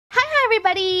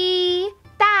everybody!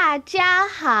 大家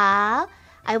好!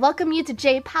 I welcome you to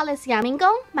Jade Palace Yamingo.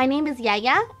 My name is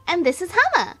Yaya, and this is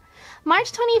Hama.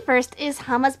 March 21st is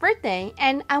Hama's birthday,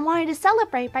 and I wanted to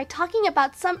celebrate by talking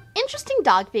about some interesting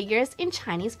dog figures in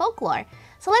Chinese folklore.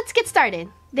 So let's get started.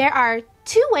 There are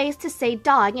two ways to say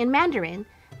dog in Mandarin,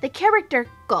 the character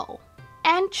gou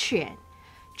and quan.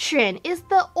 Quan is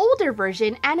the older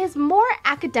version and is more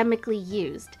academically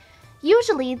used.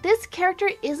 Usually, this character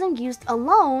isn't used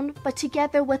alone, but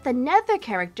together with another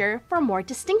character for more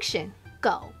distinction.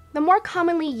 Gou, the more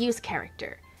commonly used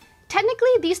character. Technically,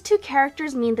 these two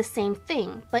characters mean the same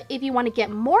thing, but if you want to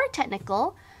get more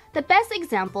technical, the best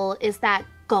example is that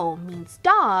gou means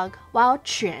dog, while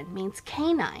quan means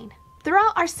canine.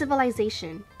 Throughout our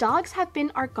civilization, dogs have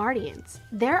been our guardians.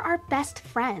 They're our best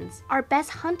friends, our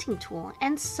best hunting tool,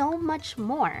 and so much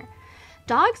more.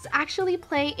 Dogs actually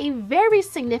play a very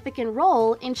significant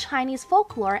role in Chinese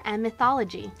folklore and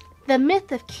mythology. The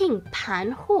myth of King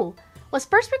Pan Hu was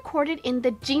first recorded in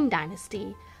the Jin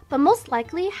dynasty, but most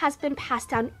likely has been passed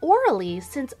down orally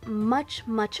since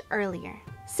much earlier.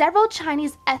 Several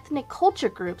Chinese ethnic culture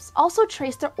groups also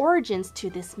trace their origins to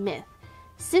this myth.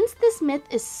 Since this myth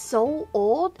is so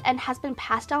old and has been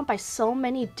passed down by so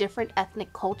many different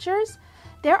ethnic cultures,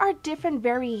 there are different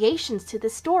variations to the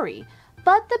story,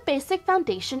 but the basic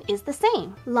foundation is the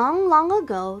same. Long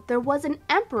ago, there was an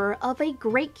emperor of a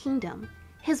great kingdom.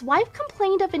 His wife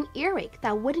complained of an earache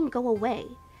that wouldn't go away,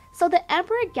 so the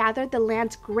emperor gathered the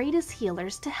land's greatest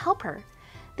healers to help her.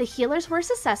 The healers were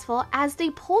successful as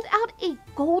they pulled out a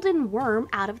golden worm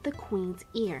out of the queen's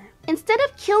ear. Instead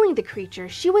of killing the creature,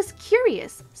 she was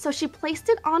curious, so she placed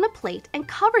it on a plate and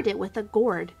covered it with a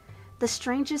gourd. The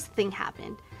strangest thing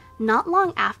happened. Not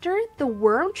long after, the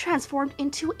worm transformed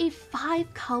into a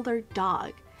 5-colored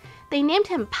dog. They named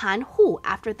him Pan Hu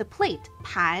after the plate,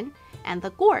 Pan, and the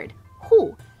gourd,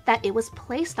 Hu, that it was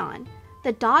placed on.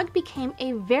 The dog became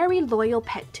a very loyal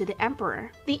pet to the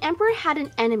emperor. The emperor had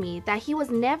an enemy that he was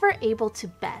never able to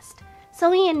best,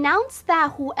 so he announced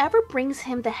that whoever brings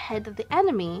him the head of the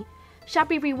enemy shall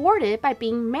be rewarded by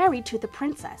being married to the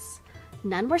princess.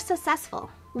 None were successful.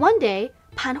 One day,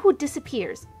 Pan Hu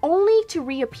disappears, only to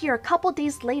reappear a couple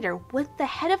days later with the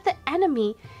head of the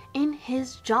enemy in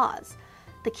his jaws.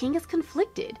 The king is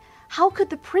conflicted. How could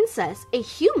the princess, a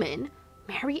human,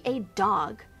 marry a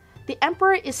dog? The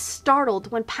emperor is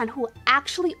startled when Pan Hu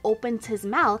actually opens his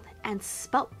mouth and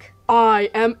spoke.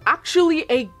 "I am actually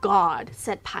a god,"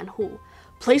 said Pan Hu.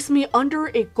 "Place me under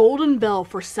a golden bell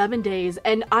for 7 days,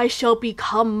 and I shall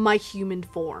become my human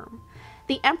form."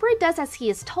 The emperor does as he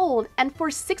is told, and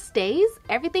for 6 days,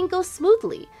 everything goes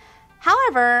smoothly.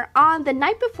 However, on the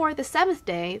night before the 7th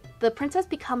day, the princess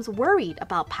becomes worried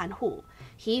about Pan Hu.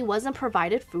 He wasn't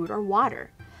provided food or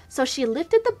water. So she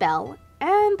lifted the bell,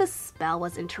 and the spell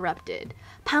was interrupted.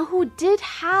 Pan Hu did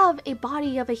have a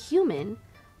body of a human,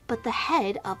 but the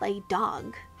head of a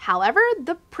dog. However,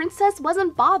 the princess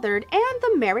wasn't bothered, and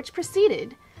the marriage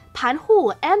proceeded. Pan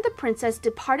Hu and the princess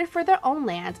departed for their own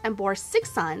lands and bore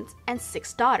 6 sons and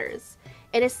 6 daughters.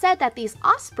 It is said that these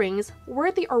offsprings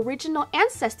were the original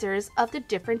ancestors of the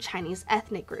different Chinese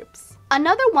ethnic groups.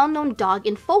 Another well-known dog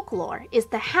in folklore is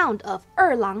the hound of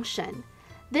Erlang.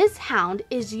 This hound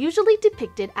is usually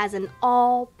depicted as an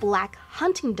all-black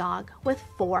hunting dog with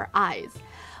 4 eyes,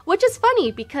 which is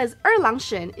funny because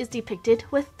Erlang is depicted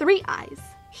with 3 eyes.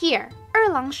 Here,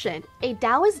 Erlang, a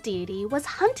Taoist deity, was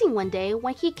hunting one day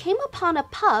when he came upon a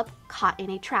pup caught in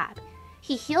a trap.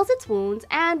 He heals its wounds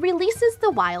and releases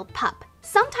the wild pup.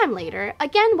 Sometime later,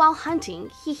 again while hunting,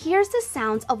 he hears the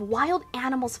sounds of wild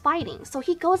animals fighting, so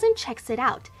he goes and checks it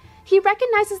out. He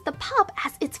recognizes the pup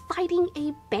as it's fighting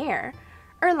a bear.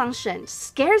 Erlang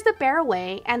scares the bear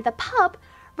away, and the pup,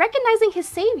 recognizing his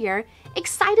savior,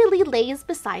 excitedly lays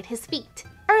beside his feet.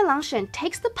 Erlang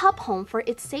takes the pup home for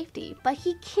its safety, but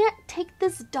he can't take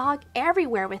this dog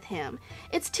everywhere with him.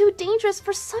 It's too dangerous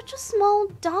for such a small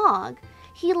dog.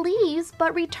 He leaves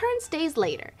but returns days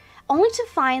later, only to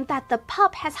find that the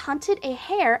pup has hunted a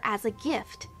hare as a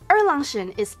gift.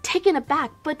 Erlang is taken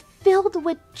aback but filled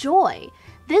with joy.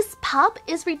 This pup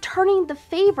is returning the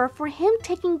favor for him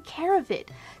taking care of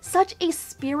it. Such a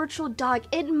spiritual dog,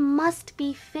 it must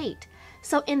be fate.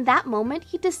 So in that moment,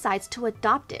 he decides to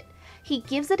adopt it. He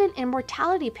gives it an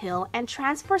immortality pill and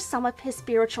transfers some of his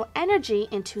spiritual energy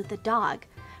into the dog.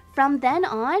 From then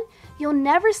on, you'll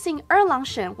never see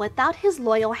Erlang without his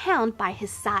loyal hound by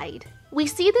his side. We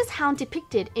see this hound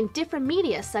depicted in different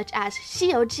media such as 西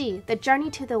游记, The Journey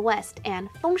to the West, and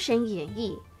封神演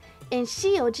义. In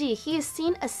西游记, he is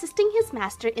seen assisting his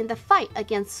master in the fight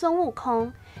against 孙悟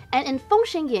空, and in 封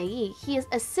神演义, he is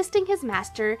assisting his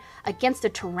master against the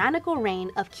tyrannical reign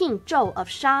of King Zhou of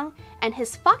Shang and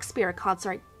his fox spirit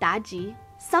consort Daji.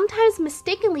 Sometimes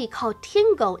mistakenly called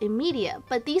天狗 in media,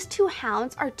 but these two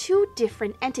hounds are two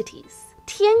different entities.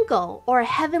 天狗, or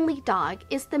heavenly dog,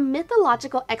 is the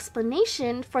mythological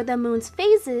explanation for the moon's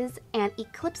phases and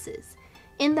eclipses.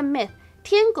 In the myth,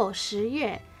 天狗十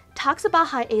月 talks about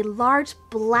how a large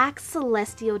black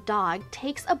celestial dog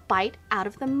takes a bite out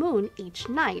of the moon each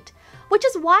night, which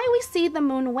is why we see the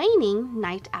moon waning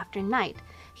night after night.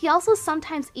 He also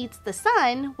sometimes eats the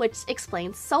sun, which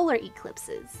explains solar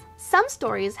eclipses. Some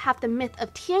stories have the myth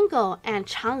of 天狗 and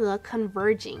Chang'e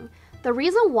converging. The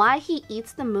reason why he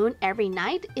eats the moon every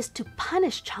night is to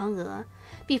punish Chang'e.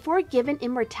 Before given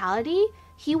immortality,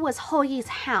 he was Hou Yi's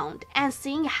hound, and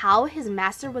seeing how his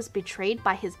master was betrayed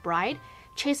by his bride,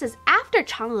 chases after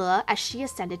Chang'e as she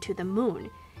ascended to the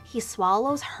moon. He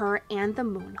swallows her and the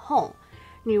moon whole.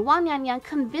 女王娘娘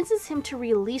convinces him to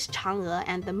release Chang'e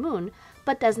and the moon,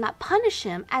 but does not punish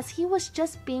him as he was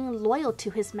just being loyal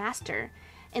to his master.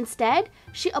 Instead,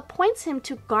 she appoints him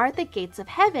to guard the gates of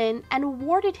heaven and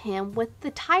awarded him with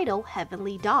the title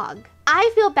Heavenly Dog.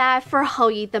 I feel bad for Hou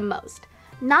Yi the most.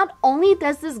 Not only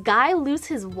does this guy lose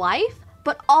his wife,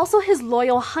 but also his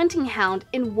loyal hunting hound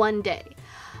in one day.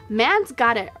 Man's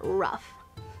got it rough.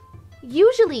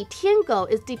 Usually, 天狗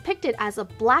is depicted as a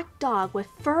black dog with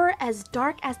fur as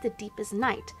dark as the deepest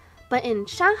night. But in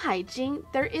Shanghai Jing,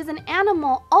 there is an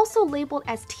animal also labeled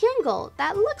as 天狗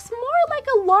that looks more like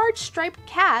a large striped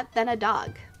cat than a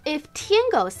dog. If 天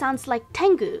狗 sounds like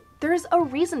Tengu, there's a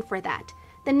reason for that.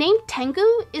 The name Tengu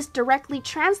is directly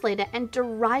translated and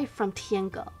derived from 天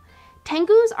狗.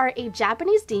 Tengus are a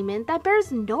Japanese demon that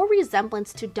bears no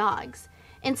resemblance to dogs.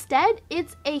 Instead,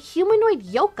 it's a humanoid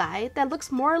yokai that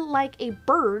looks more like a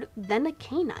bird than a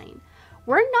canine.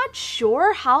 We're not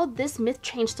sure how this myth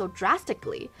changed so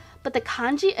drastically, but the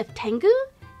kanji of Tengu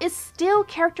is still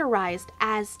characterized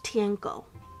as 天狗.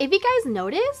 If you guys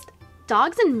noticed,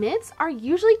 dogs in myths are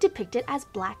usually depicted as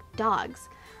black dogs.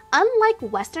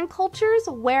 Unlike Western cultures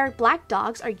where black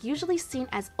dogs are usually seen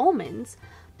as omens,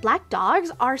 black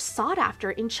dogs are sought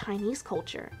after in Chinese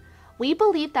culture. We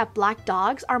believe that black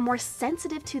dogs are more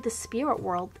sensitive to the spirit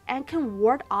world and can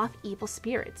ward off evil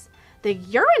spirits. The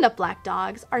urine of black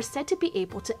dogs are said to be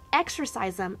able to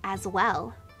exorcise them as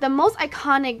well. The most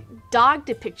iconic dog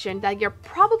depiction that you're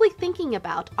probably thinking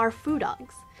about are foo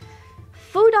dogs.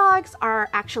 Foo dogs are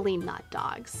actually not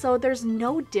dogs, so there's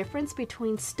no difference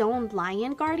between stone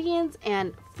lion guardians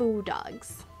and foo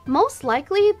dogs. Most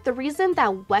likely, the reason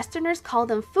that Westerners call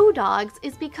them foo dogs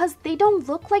is because they don't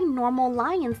look like normal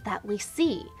lions that we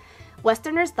see.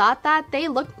 Westerners thought that they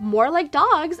looked more like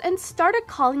dogs and started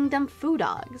calling them foo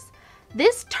dogs.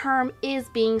 This term is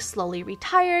being slowly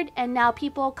retired, and now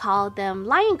people call them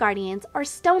lion guardians or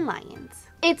stone lions.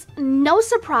 It's no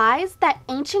surprise that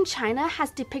ancient China has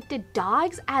depicted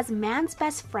dogs as man's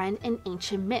best friend in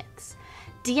ancient myths.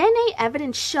 DNA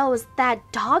evidence shows that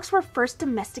dogs were first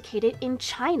domesticated in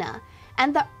China,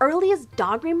 and the earliest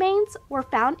dog remains were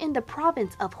found in the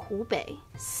province of Hubei.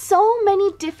 So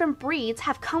many different breeds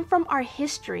have come from our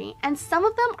history, and some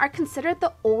of them are considered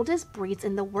the oldest breeds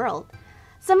in the world.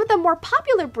 Some of the more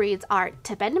popular breeds are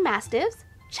Tibetan Mastiffs,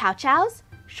 Chow Chows,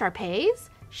 Shar-Peis,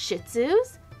 Shih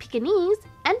Tzus, Pekingese,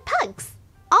 and Pugs.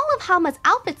 All of Hama's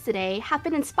outfits today have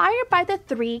been inspired by the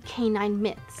three canine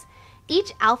myths.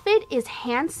 Each outfit is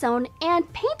hand-sewn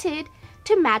and painted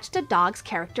to match the dog's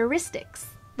characteristics.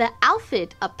 The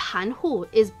outfit of Pan Hu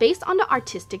is based on the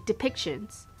artistic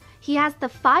depictions. He has the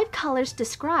 5 colors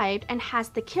described and has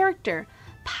the character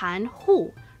Pan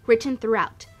Hu written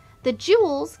throughout. The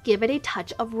jewels give it a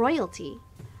touch of royalty.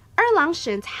 Erlang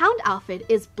Shen's hound outfit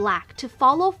is black to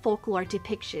follow folklore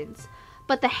depictions,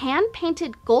 but the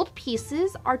hand-painted gold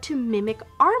pieces are to mimic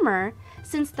armor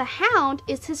since the hound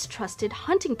is his trusted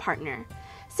hunting partner.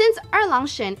 Since Erlang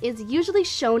Shen is usually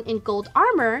shown in gold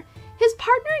armor, his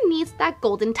partner needs that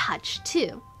golden touch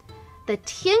too. The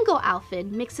Tiango outfit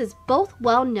mixes both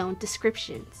well-known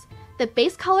descriptions. The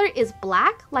base color is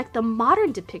black like the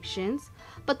modern depictions,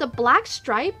 but the black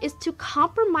stripe is to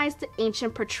compromise the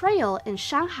ancient portrayal in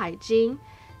Shanghai Jing.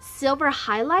 Silver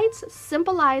highlights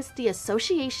symbolize the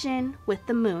association with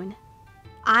the moon.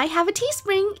 I have a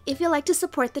Teespring if you like to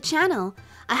support the channel.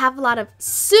 I have a lot of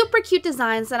super cute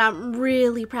designs that I'm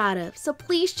really proud of, so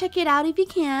please check it out if you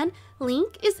can.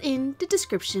 Link is in the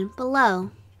description below.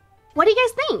 What do you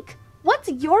guys think? What's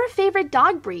your favorite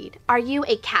dog breed? Are you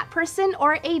a cat person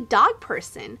or a dog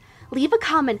person? Leave a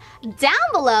comment down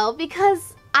below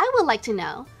because I would like to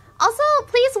know. Also,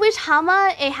 please wish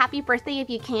Hama a happy birthday if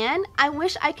you can. I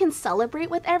wish I can celebrate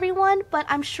with everyone, but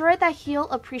I'm sure that he'll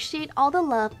appreciate all the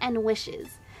love and wishes.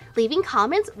 Leaving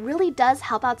comments really does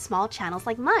help out small channels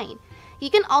like mine. You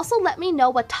can also let me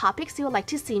know what topics you would like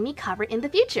to see me cover in the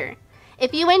future.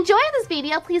 If you enjoyed this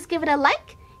video, please give it a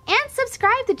like and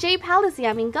subscribe to Jade Palace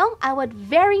Yamingo. I would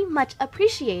very much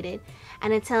appreciate it.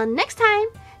 And until next time,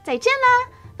 再见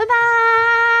了，拜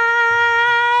拜。